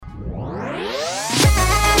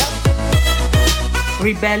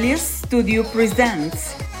Rebellious Studio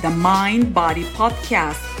presents the Mind Body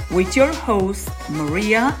Podcast with your host,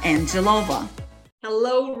 Maria Angelova.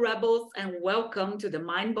 Hello, Rebels, and welcome to the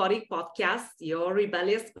Mind Body Podcast, your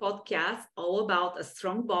rebellious podcast, all about a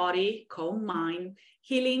strong body, calm mind,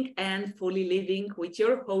 healing, and fully living with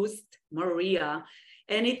your host, Maria.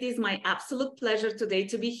 And it is my absolute pleasure today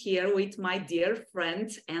to be here with my dear friend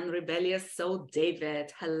and rebellious soul,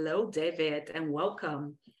 David. Hello, David, and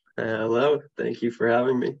welcome. Hello, thank you for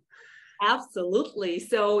having me. Absolutely.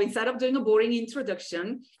 So instead of doing a boring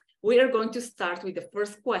introduction, we are going to start with the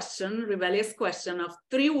first question, rebellious question of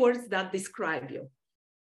 3 words that describe you.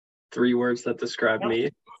 3 words that describe me.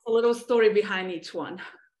 A little story behind each one.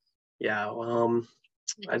 Yeah,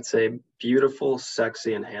 I'd say beautiful,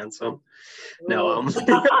 sexy, and handsome. No,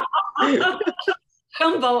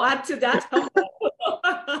 Humble, add to that.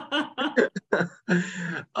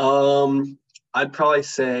 I'd probably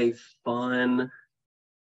say fun,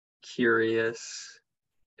 curious,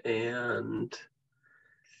 and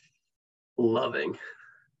loving.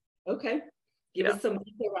 Okay. Give us some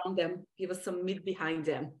meat around them. Give us some meat behind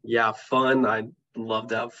them. Yeah, fun. I love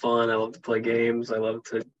to have fun. I love to play games. I love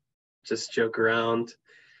to just joke around.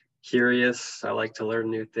 Curious. I like to learn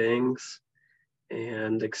new things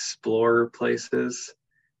and explore places.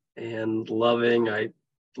 And loving. I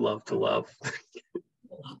love to love.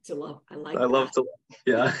 Love to love. I like I love to love.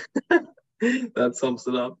 Yeah. That sums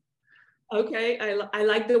it up. Okay. I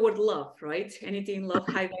like the word love, right? Anything love,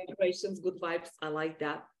 high vibrations, good vibes. I like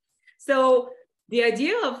that. So the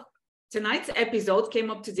idea of tonight's episode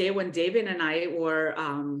came up today when David and I were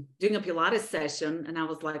doing a Pilates session. And I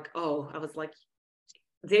was like,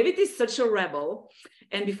 David is such a rebel.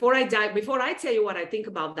 And before I tell you what I think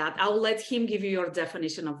about that, I'll let him give you your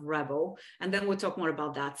definition of rebel. And then we'll talk more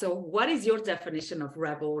about that. So what is your definition of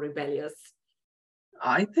rebel, rebellious?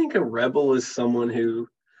 I think a rebel is someone who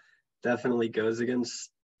definitely goes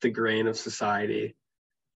against the grain of society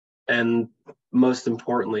and most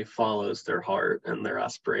importantly follows their heart and their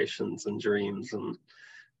aspirations and dreams and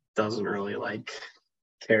doesn't really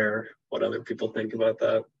care what other people think about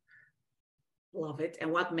that. Love it.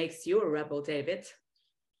 And what makes you a rebel, David?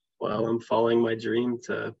 Well, I'm following my dream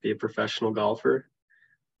to be a professional golfer,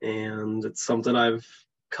 and it's something I've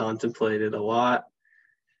contemplated a lot.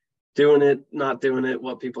 Doing it, not doing it,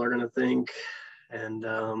 what people are going to think, and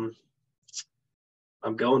I'm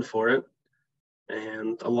going for it.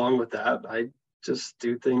 And along with that, I just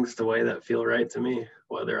do things the way that feel right to me,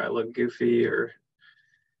 whether I look goofy or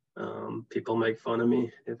people make fun of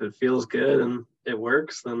me. If it feels good and it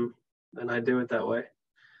works, then I do it that way.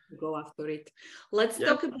 Go after it. Let's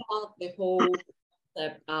talk about the whole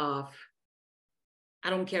concept of I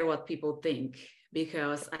don't care what people think,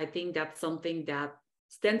 because I think that's something that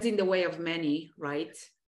stands in the way of many, right?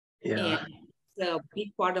 Yeah. And it's a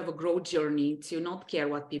big part of a growth journey to not care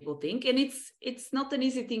what people think. And it's not an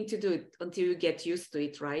easy thing to do until you get used to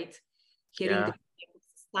it, right? Hearing the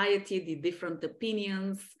society, the different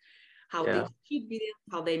opinions, how they should be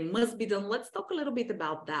done, how they must be done. Let's talk a little bit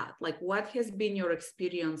about that. Like, what has been your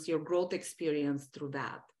experience, your growth experience through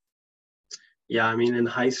that? Yeah, I mean, in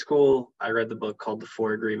high school, I read the book called The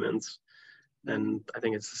 4 Agreements. And I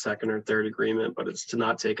think it's the 2nd or 3rd agreement, but it's to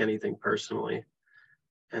not take anything personally.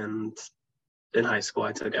 And in high school,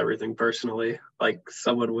 I took everything personally. Like,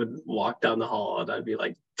 someone would walk down the hall and I'd be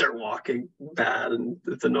like, they're walking bad and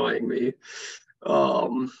it's annoying me.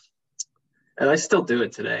 And I still do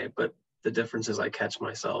it today, but the difference is I catch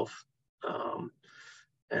myself,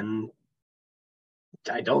 and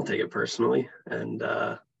I don't take it personally. And,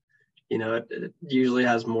 it usually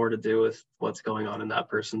has more to do with what's going on in that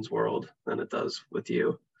person's world than it does with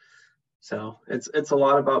you. So it's a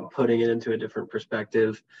lot about putting it into a different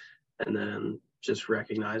perspective and then just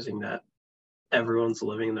recognizing that everyone's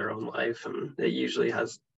living their own life and it usually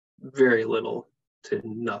has very little to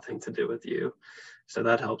nothing to do with you. So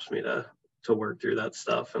that helps me to work through that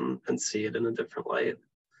stuff and see it in a different light.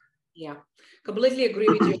 Yeah, completely agree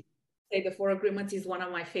with you. Say The 4 Agreements is one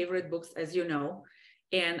of my favorite books, as you know.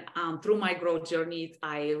 And through my growth journey,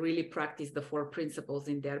 I really practice the 4 principles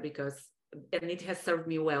in there and it has served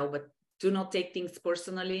me well. But do not take things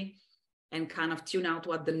personally and kind of tune out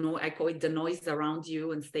what I call it the noise around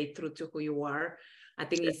you and stay true to who you are. I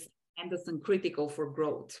think it's tremendous and critical for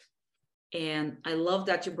growth. And I love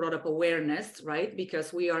that you brought up awareness, right?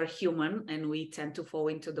 Because we are human and we tend to fall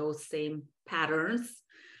into those same patterns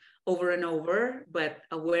over and over, but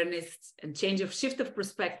awareness and shift of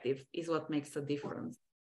perspective is what makes a difference.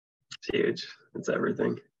 It's huge. It's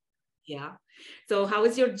everything. Yeah. So how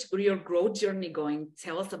is your growth journey going?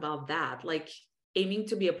 Tell us about that. Like, aiming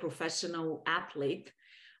to be a professional athlete,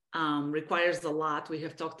 requires a lot. We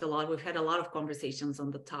have talked a lot. We've had a lot of conversations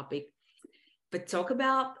on the topic. But talk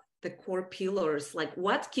about the core pillars. Like,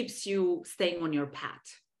 what keeps you staying on your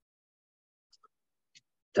path?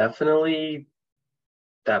 Definitely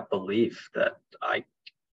that belief that I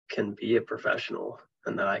can be a professional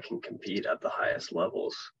and that I can compete at the highest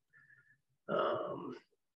levels. I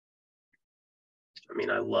mean,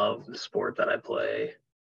 I love the sport that I play.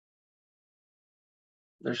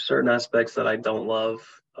 There's certain aspects that I don't love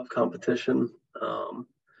of competition,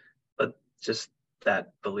 but just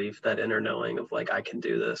that belief, that inner knowing of like, I can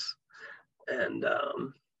do this, and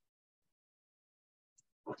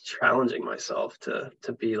challenging myself to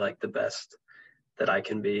be like the best that I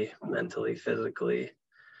can be mentally, physically,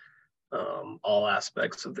 all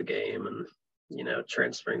aspects of the game, and, you know,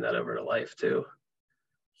 transferring that over to life too.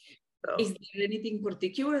 So, is there anything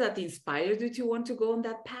particular that inspired you to want to go on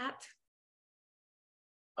that path?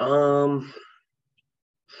 I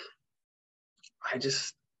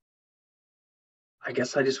guess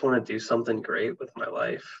I just want to do something great with my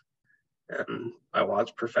life. And I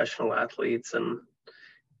watch professional athletes, and,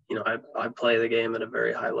 you know, I play the game at a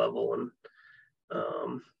very high level. And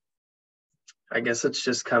I guess it's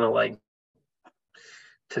just kind of like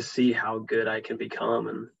to see how good I can become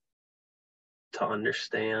and to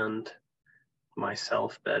understand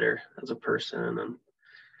myself better as a person.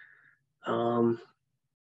 And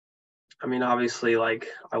I mean, obviously, like,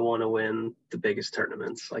 I want to win the biggest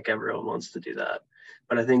tournaments, like everyone wants to do that.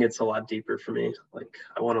 But I think it's a lot deeper for me. Like,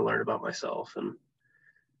 I want to learn about myself, and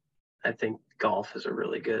I think golf is a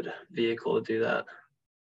really good vehicle to do that.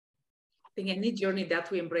 I think any journey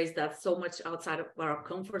that we embrace that's so much outside of our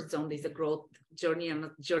comfort zone is a growth journey and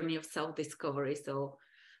a journey of self-discovery. So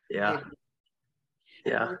yeah.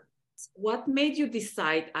 What made you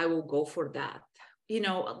decide I will go for that? You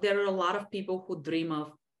know, there are a lot of people who dream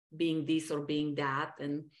of being this or being that.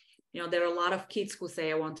 And, you know, there are a lot of kids who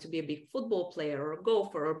say, I want to be a big football player or a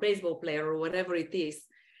golfer or a baseball player or whatever it is.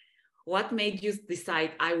 What made you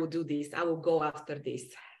decide I will do this? I will go after this?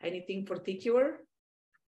 Anything particular?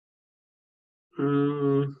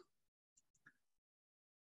 I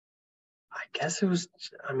guess it was,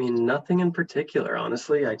 I mean, nothing in particular,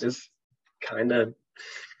 honestly. I just kind of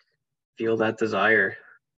feel that desire.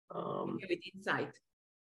 With insight.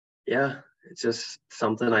 Yeah, it's just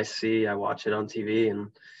something I see. I watch it on TV,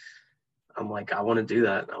 and I'm like, I want to do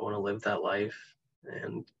that. I want to live that life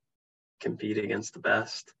and compete against the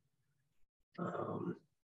best.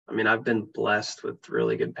 I mean, I've been blessed with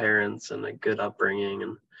really good parents and a good upbringing,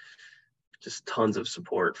 and just tons of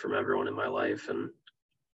support from everyone in my life. And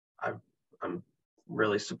I'm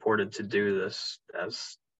really supported to do this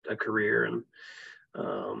as a career. And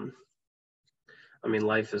I mean,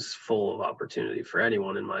 life is full of opportunity for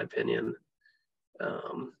anyone, in my opinion.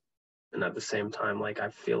 And at the same time, like, I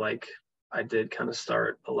feel like I did kind of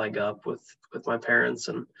start a leg up with my parents,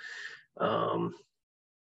 and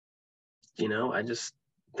you know,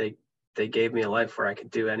 they gave me a life where I could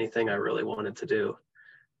do anything I really wanted to do.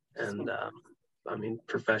 And I mean,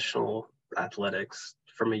 professional athletics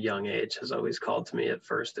from a young age has always called to me. At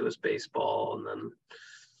first it was baseball, and then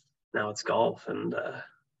now it's golf. And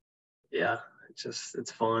yeah,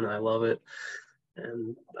 it's fun. I love it.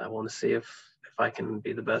 And I want to see if I can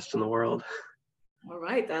be the best in the world. All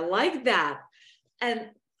right. I like that. And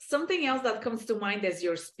something else that comes to mind as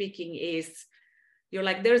you're speaking is you're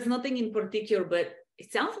like, there's nothing in particular, but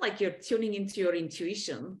it sounds like you're tuning into your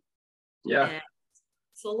intuition. Yeah. And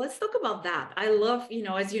so let's talk about that. I love, you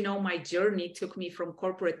know, as you know, my journey took me from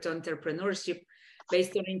corporate to entrepreneurship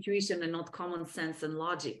based on intuition and not common sense and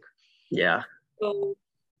logic. Yeah. So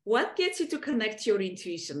what gets you to connect your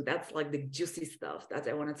intuition? That's like the juicy stuff that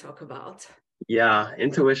I want to talk about. Yeah,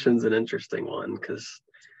 intuition's an interesting one because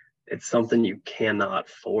it's something you cannot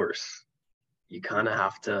force. You kind of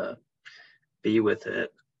have to be with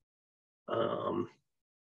it.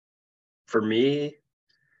 For me,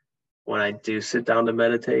 when I do sit down to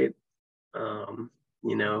meditate,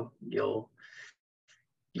 you know, you'll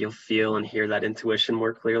feel and hear that intuition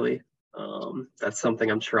more clearly. That's something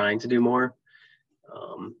I'm trying to do more.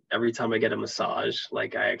 Every time I get a massage,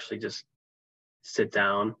 like, I actually just sit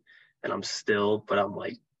down and I'm still, but I'm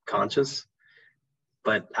like conscious.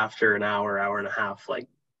 But after an hour and a half, like,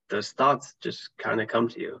 those thoughts just kind of come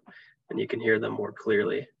to you and you can hear them more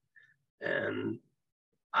clearly. And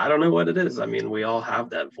I don't know what it is. I mean, we all have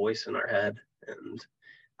that voice in our head. And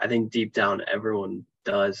I think deep down, everyone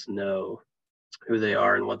does know who they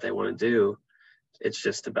are and what they want to do. It's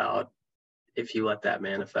just about if you let that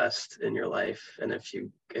manifest in your life and if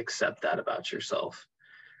you accept that about yourself.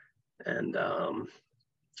 And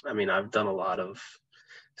I mean, I've done a lot of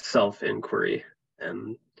self-inquiry,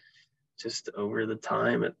 and just over the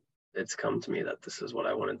time, it's come to me that this is what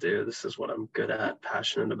I want to do. This is what I'm good at,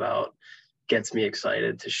 passionate about, gets me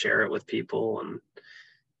excited to share it with people, and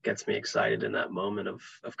gets me excited in that moment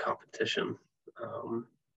of competition.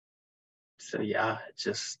 So yeah,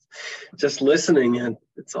 just listening, and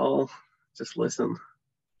it's all just listen.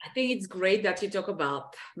 I think it's great that you talk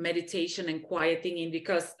about meditation and quieting in,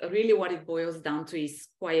 because really what it boils down to is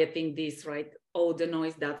quieting this, right? All the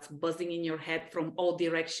noise that's buzzing in your head from all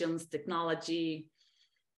directions, technology,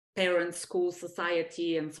 parents, school,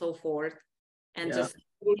 society, and so forth. And just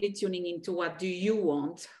really tuning into what do you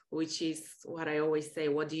want, which is what I always say,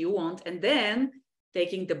 what do you want? And then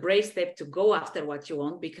taking the brave step to go after what you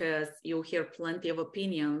want, because you'll hear plenty of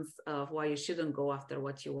opinions of why you shouldn't go after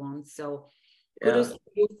what you want. So kudos to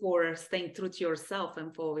you for staying true to yourself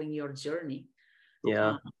and following your journey.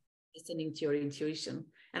 Listening to your intuition.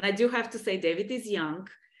 And I do have to say, David is young,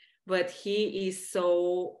 but he is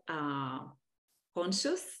so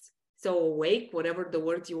conscious, so awake, whatever the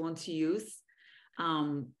word you want to use,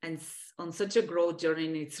 and on such a growth journey.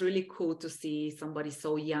 And it's really cool to see somebody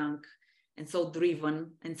so young and so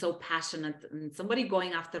driven and so passionate, and somebody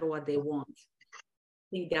going after what they want. I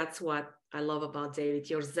think that's what I love about David,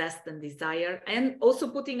 your zest and desire, and also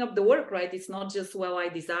putting up the work, right? It's not just, well, I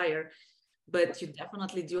desire, but you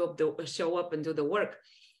definitely show up and do the work.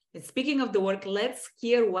 And speaking of the work, let's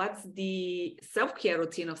hear what's the self-care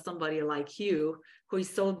routine of somebody like you, who is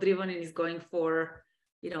so driven and is going for,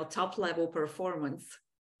 top level performance.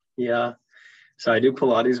 Yeah. So I do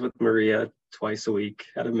Pilates with Maria twice a week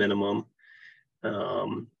at a minimum.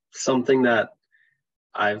 Something that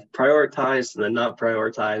I've prioritized and then not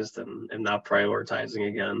prioritized and not prioritizing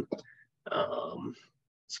again.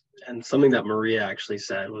 And something that Maria actually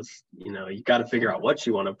said was, you got to figure out what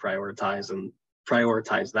you want to prioritize and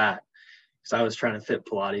prioritize that. So I was trying to fit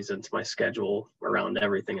Pilates into my schedule around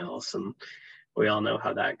everything else, and we all know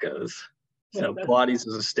how that goes. So Pilates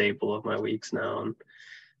is a staple of my weeks now,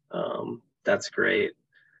 and that's great.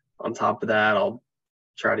 On top of that, I'll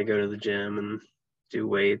try to go to the gym and do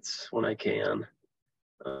weights when I can.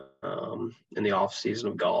 In the off season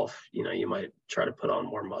of golf, you might try to put on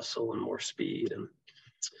more muscle and more speed, and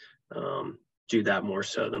do that more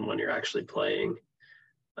so than when you're actually playing.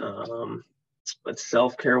 But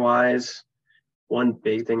self-care wise, one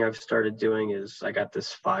big thing I've started doing is I got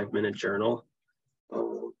this 5-minute journal.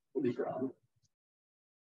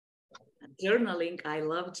 Journaling. I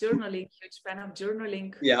love journaling. Huge fan of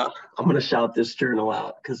journaling. Yeah, I'm going to shout this journal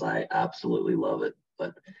out because I absolutely love it.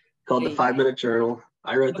 But called the 5-minute journal.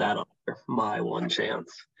 I wrote that on my one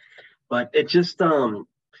chance. But it just,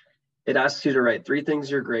 it asks you to write 3 things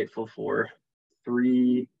you're grateful for,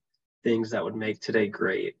 3 things that would make today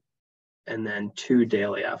great, and then 2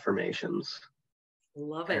 daily affirmations.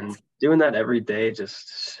 Love it. And doing that every day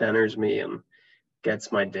just centers me and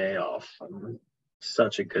gets my day off.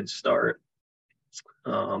 Such a good start.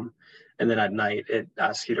 And then at night, it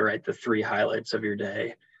asks you to write the 3 highlights of your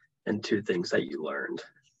day and 2 things that you learned.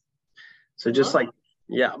 So just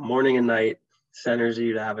morning and night centers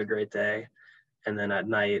you to have a great day. And then at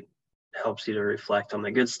night helps you to reflect on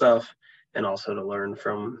the good stuff and also to learn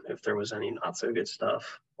from if there was any not so good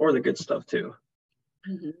stuff or the good stuff too.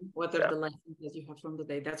 What are the lessons that you have from the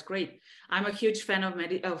day? That's great. I'm a huge fan of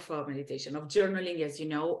meditation, of journaling, as you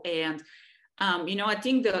know. And I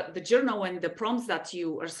think the journal and the prompts that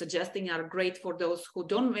you are suggesting are great for those who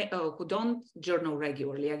don't journal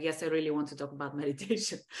regularly. I guess I really want to talk about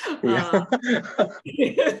meditation.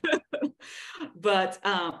 But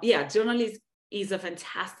journaling is a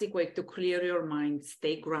fantastic way to clear your mind,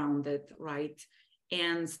 stay grounded, right?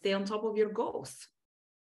 And stay on top of your goals.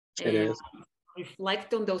 It is.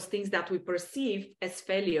 Reflect on those things that we perceive as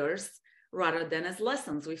failures rather than as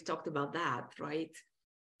lessons. We've talked about that, right?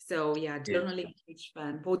 So journaling, huge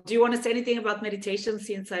fan. Well, do you want to say anything about meditation,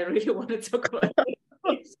 since I really want to talk about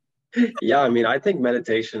it? Yeah, I mean, I think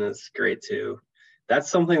meditation is great too. That's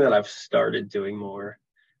something that I've started doing more.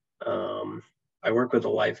 I work with a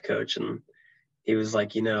life coach, and he was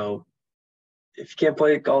like, if you can't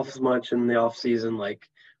play golf as much in the off season, like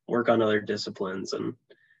work on other disciplines. And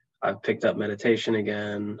I've picked up meditation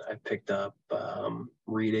again. I've picked up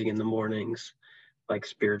reading in the mornings, like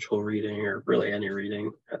spiritual reading or really any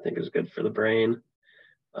reading, I think is good for the brain.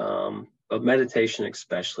 But meditation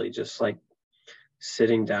especially, just like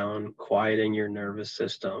sitting down, quieting your nervous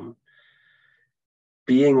system,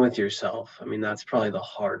 being with yourself. I mean, that's probably the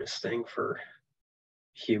hardest thing for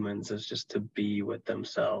humans, is just to be with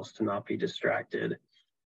themselves, to not be distracted,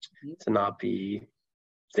 to not be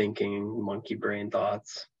thinking monkey brain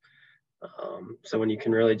thoughts. So when you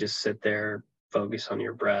can really just sit there, focus on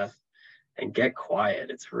your breath, and get quiet.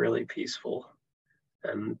 It's really peaceful.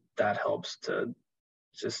 And that helps to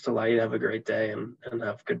just allow you to have a great day and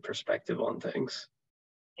have good perspective on things.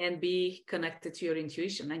 And be connected to your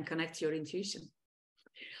intuition and connect to your intuition.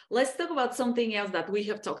 Let's talk about something else that we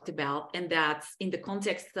have talked about, and that's in the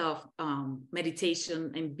context of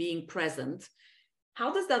meditation and being present.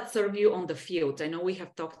 How does that serve you on the field? I know we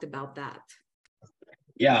have talked about that.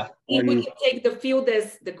 Yeah. If we can take the field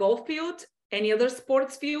as the golf field, any other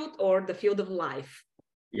sports field, or the field of life.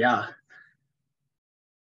 Yeah.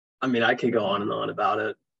 I mean, I could go on and on about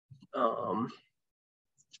it.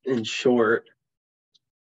 In short,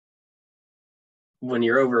 when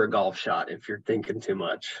you're over a golf shot, if you're thinking too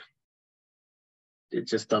much, it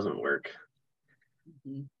just doesn't work.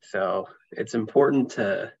 Mm-hmm. So it's important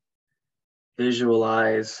to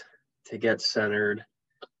visualize, to get centered,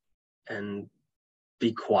 and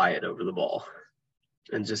be quiet over the ball,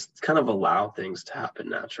 and just kind of allow things to happen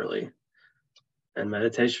naturally. And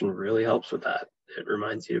meditation really helps with that. It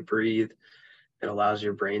reminds you to breathe. It allows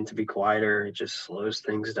your brain to be quieter. It just slows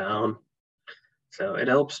things down. So it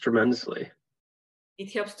helps tremendously.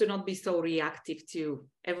 It helps to not be so reactive to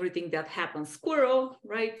everything that happens. Squirrel,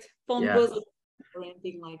 right? Phone buzz or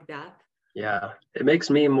anything like that. Yeah, it makes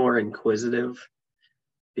me more inquisitive,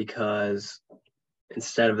 because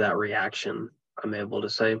instead of that reaction, I'm able to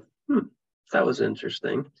say, that was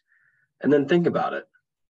interesting. And then think about it.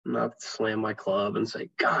 Not slam my club and say,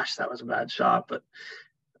 gosh, that was a bad shot, but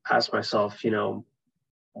ask myself,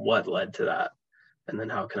 what led to that? And then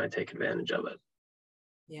how can I take advantage of it?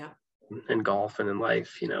 Yeah. In golf and in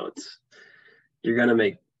life, you're going to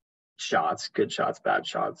make shots, good shots, bad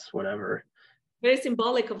shots, whatever. Very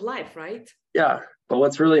symbolic of life, right? Yeah. But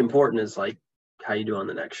what's really important is like how you do on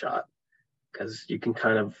the next shot. Because you can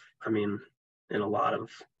kind of, in a lot of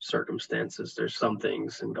circumstances, there's some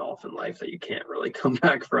things in golf and life that you can't really come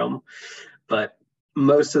back from. But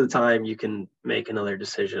most of the time you can make another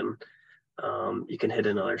decision. You can hit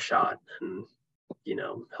another shot and,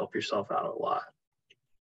 help yourself out a lot.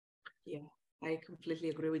 Yeah, I completely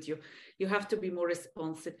agree with you. You have to be more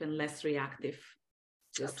responsive and less reactive.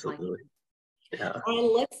 Absolutely. Yeah.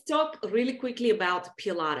 Let's talk really quickly about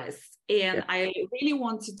Pilates. And I really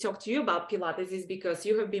want to talk to you about Pilates is because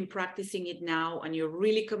you have been practicing it now and you're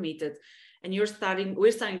really committed, and we're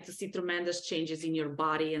starting to see tremendous changes in your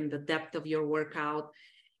body and the depth of your workout.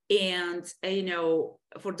 And,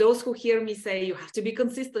 for those who hear me say, you have to be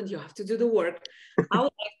consistent, you have to do the work. I would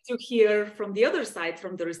like to hear from the other side,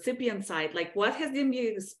 from the recipient side, like what has been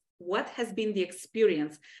the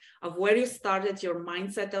experience of where you started, your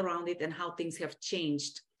mindset around it, and how things have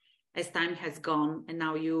changed as time has gone, and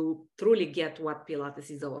now you truly get what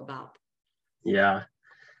Pilates is all about. Yeah,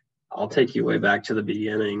 I'll take you way back to the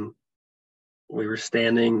beginning. We were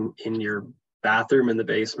standing in your bathroom in the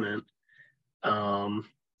basement.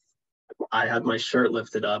 I had my shirt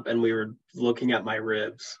lifted up and we were looking at my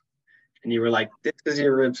ribs, and you were like, this is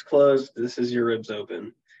your ribs closed, this is your ribs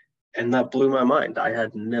open. And that blew my mind. I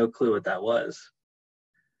had no clue what that was.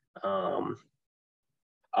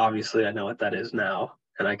 Obviously I know what that is now,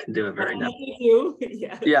 and I can do it very now.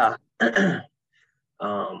 Yeah.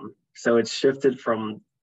 So it's shifted from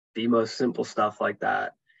the most simple stuff like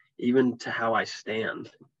that, even to how I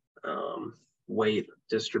stand, weight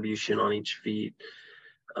distribution on each feet,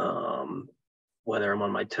 whether I'm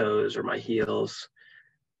on my toes or my heels,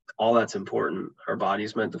 all that's important. Our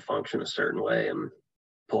body's meant to function a certain way, and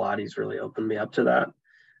Pilates really opened me up to that.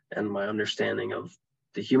 And my understanding of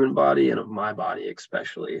the human body and of my body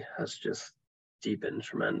especially has just deepened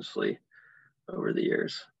tremendously over the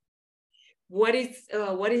years. What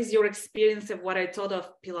is your experience of what I thought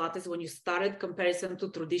of Pilates when you started comparison to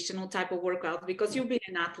traditional type of workout? Because you've been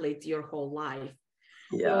an athlete your whole life.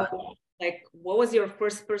 Yeah. So, what was your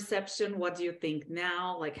first perception? What do you think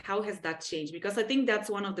now? How has that changed? Because I think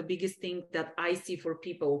that's one of the biggest things that I see for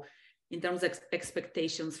people in terms of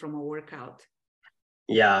expectations from a workout.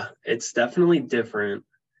 Yeah, it's definitely different.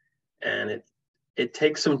 And it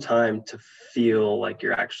takes some time to feel like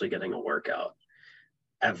you're actually getting a workout.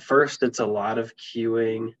 At first, it's a lot of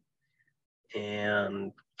cueing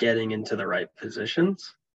and getting into the right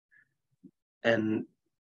positions. And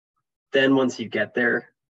then once you get there,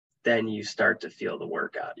 then you start to feel the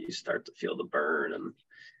workout. You start to feel the burn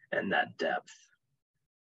and that depth.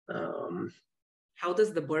 How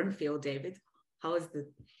does the burn feel, David? How is the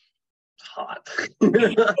hot?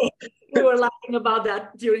 We were laughing about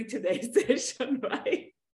that during today's session,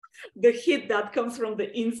 right? The heat that comes from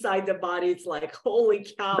the inside the body, it's like, holy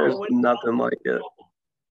cow. There's nothing like it.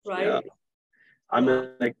 Right? Yeah. I'm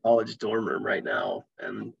in a college dorm room right now,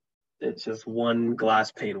 and it's just one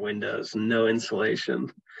glass pane windows, no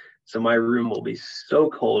insulation. So my room will be so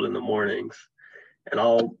cold in the mornings, and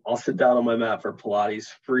I'll sit down on my mat for Pilates,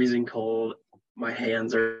 freezing cold. My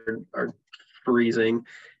hands are freezing,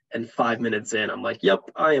 and 5 minutes in, I'm like, yep,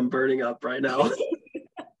 I am burning up right now.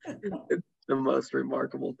 It's the most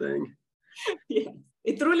remarkable thing. Yeah,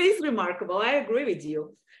 it truly is remarkable. I agree with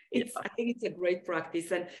you. I think it's a great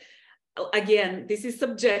practice. And again, this is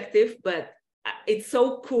subjective, but it's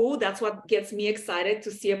so cool. That's what gets me excited,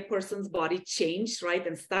 to see a person's body change, right?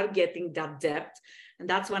 And start getting that depth. And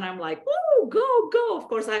that's when I'm like, oh, go. Of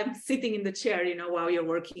course, I'm sitting in the chair, while you're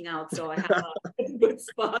working out. So I have a good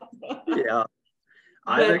spot. Yeah.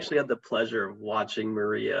 I've actually had the pleasure of watching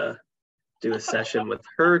Maria do a session with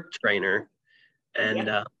her trainer. And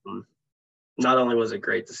not only was it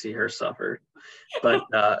great to see her suffer, but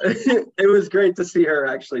it was great to see her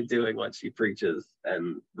actually doing what she preaches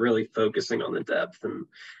and really focusing on the depth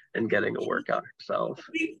and getting a workout herself.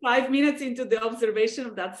 5 minutes into the observation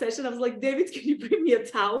of that session, I was like, David, can you bring me a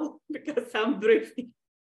towel? Because I'm dripping.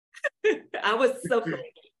 I was suffering.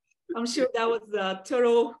 I'm sure that was a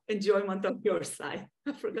total enjoyment on your side.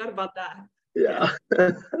 I forgot about that. Yeah.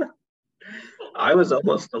 I was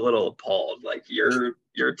almost a little appalled. Like your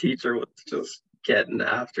teacher was just getting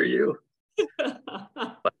after you.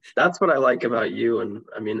 But that's what I like about you, and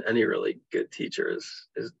I mean any really good teacher is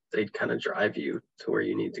they kind of drive you to where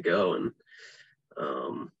you need to go, and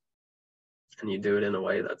you do it in a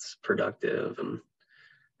way that's productive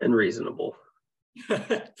and reasonable.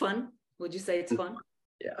 Fun? Would you say it's fun?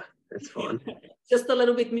 Yeah, it's fun. Just a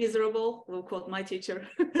little bit miserable. We'll quote my teacher.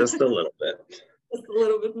 Just a little bit. Just a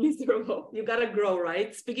little bit miserable. You gotta grow,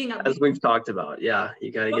 right? Speaking of, as we've talked about, yeah,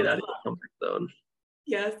 you gotta get out of your comfort zone.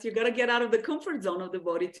 Yes, you gotta get out of the comfort zone of the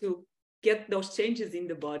body to get those changes in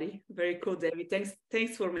the body. Very cool, David.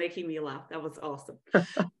 Thanks for making me laugh. That was awesome.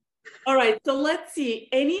 All right, so let's see.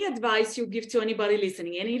 Any advice you give to anybody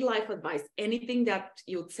listening? Any life advice? Anything that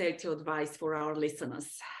you'd say to advise for our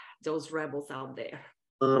listeners, those rebels out there?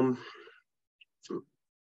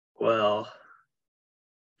 Well,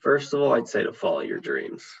 first of all, I'd say to follow your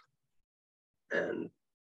dreams and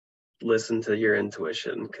listen to your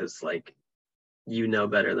intuition, because you know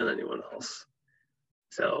better than anyone else.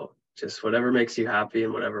 So just whatever makes you happy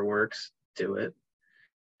and whatever works, do it.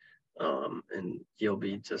 And you'll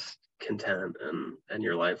be just content, and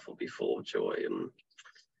your life will be full of joy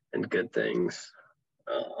and good things.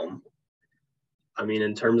 I mean,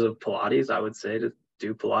 in terms of Pilates, I would say to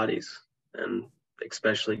do Pilates, and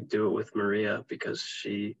especially do it with Maria, because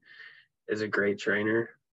she is a great trainer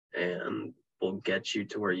and will get you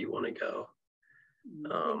to where you want to go.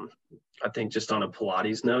 I think just on a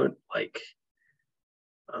Pilates note, I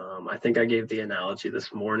think I gave the analogy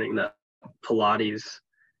this morning that Pilates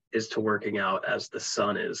is to working out as the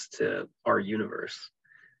sun is to our universe.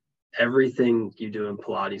 Everything you do in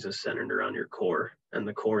Pilates is centered around your core, and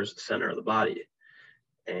the core is the center of the body.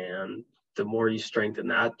 And the more you strengthen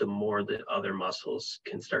that, the more the other muscles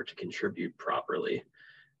can start to contribute properly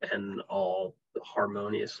and all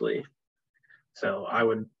harmoniously. So I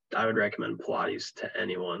would recommend Pilates to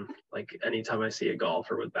anyone. Anytime I see a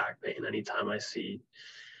golfer with back pain, anytime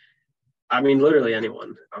literally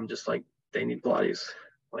anyone, I'm just like, they need Pilates.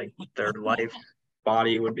 Their life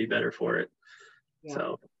body would be better for it. Yeah.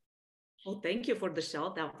 So. Well, thank you for the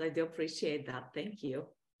shout out. I do appreciate that. Thank you.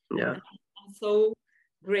 Yeah. I'm so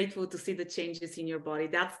grateful to see the changes in your body.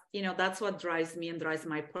 That's what drives me and drives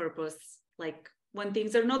my purpose. When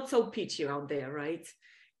things are not so peachy out there, right?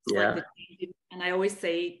 Yeah. And I always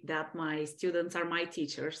say that my students are my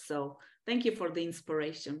teachers. So thank you for the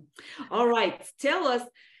inspiration. All right. Tell us,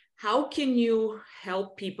 how can you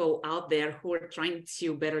help people out there who are trying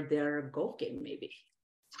to better their golf game, maybe?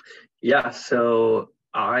 Yeah. So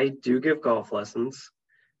I do give golf lessons.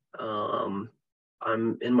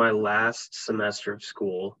 I'm in my last semester of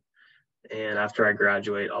school, and after I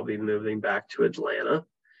graduate, I'll be moving back to Atlanta.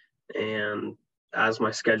 And as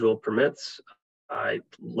my schedule permits, I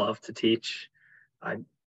love to teach. I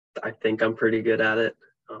think I'm pretty good at it.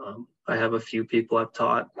 I have a few people I've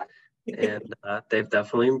taught, and they've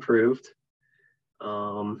definitely improved.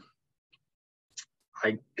 I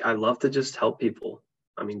love to just help people.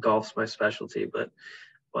 I mean, golf's my specialty, but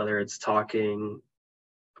whether it's talking,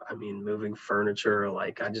 moving furniture,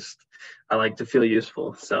 I like to feel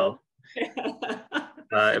useful. So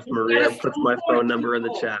if Maria puts my phone number in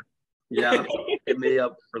the chat, yeah, hit me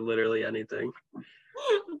up for literally anything.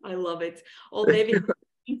 I love it. Well, David,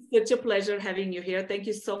 it's such a pleasure having you here. Thank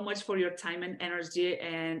you so much for your time and energy.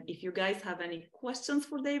 And if you guys have any questions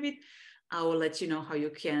for David, I will let you know how you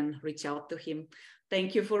can reach out to him.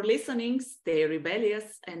 Thank you for listening. Stay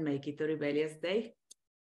rebellious and make it a rebellious day.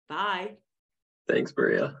 Bye. Thanks,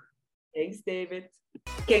 Maria. Thanks, David.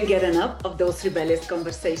 Can't get enough of those rebellious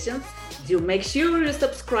conversations? Do make sure you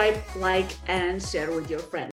subscribe, like, and share with your friends.